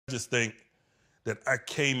just think that I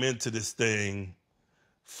came into this thing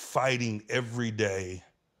fighting every day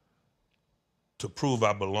to prove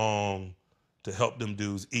I belong, to help them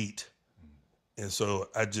dudes eat. And so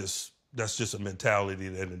that's just a mentality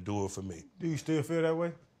that endured for me. Do you still feel that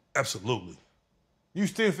way? Absolutely. You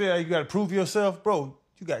still feel like you got to prove yourself? Bro,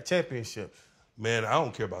 you got championships. Man, I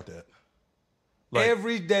don't care about that. Like,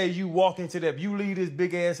 every day you walk into that, you leave this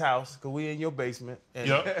big-ass house, because we in your basement. And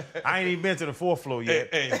yep. I ain't even been to the 4th floor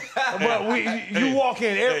yet. But you walk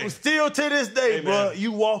in, still to this day, bro,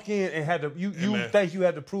 you walk in and you think you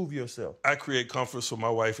had to prove yourself. I create comforts for my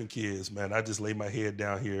wife and kids, man. I just lay my head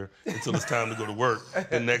down here until it's time to go to work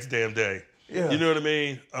the next damn day. Yeah. You know what I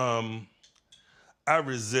mean? I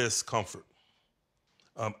resist comfort.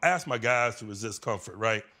 I ask my guys to resist comfort,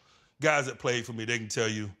 right? Guys that played for me, they can tell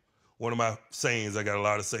you, one of my sayings, I got a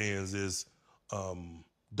lot of sayings, is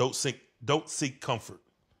don't seek comfort.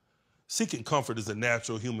 Seeking comfort is a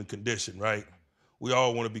natural human condition, right? We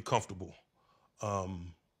all want to be comfortable.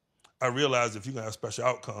 I realize if you're going to have special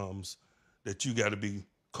outcomes, that you got to be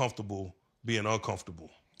comfortable being uncomfortable.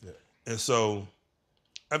 Yeah. And so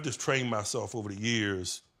I've just trained myself over the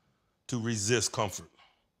years to resist comfort.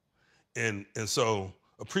 And so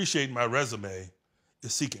appreciating my resume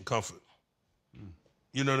is seeking comfort.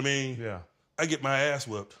 You know what I mean? Yeah. I get my ass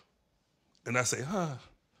whipped, and I say,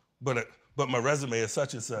 but my resume is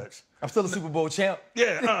such and such. I'm still a Super Bowl champ.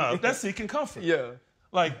 Yeah, that's seeking comfort. Yeah.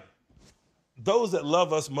 Like, those that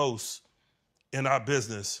love us most in our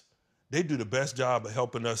business, they do the best job of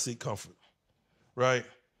helping us seek comfort, right?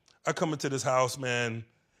 I come into this house, man,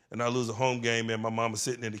 and I lose a home game, man. My mama's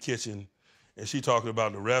sitting in the kitchen, and she talking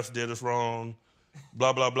about the refs did us wrong,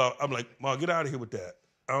 blah, blah, blah. I'm like, Mom, get out of here with that.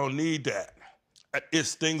 I don't need that. It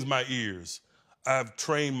stings my ears. I've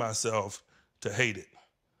trained myself to hate it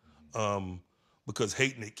because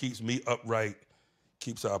hating it keeps me upright,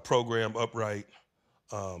 keeps our program upright.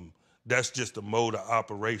 That's just a mode of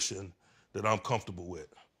operation that I'm comfortable with.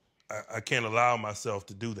 I can't allow myself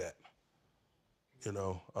to do that. You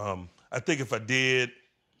know, I think if I did,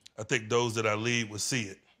 I think those that I lead would see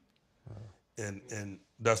it. And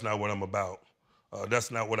that's not what I'm about.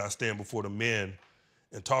 That's not what I stand before the men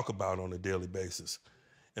and talk about on a daily basis.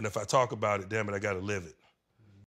 And if I talk about it, damn it, I got to live it.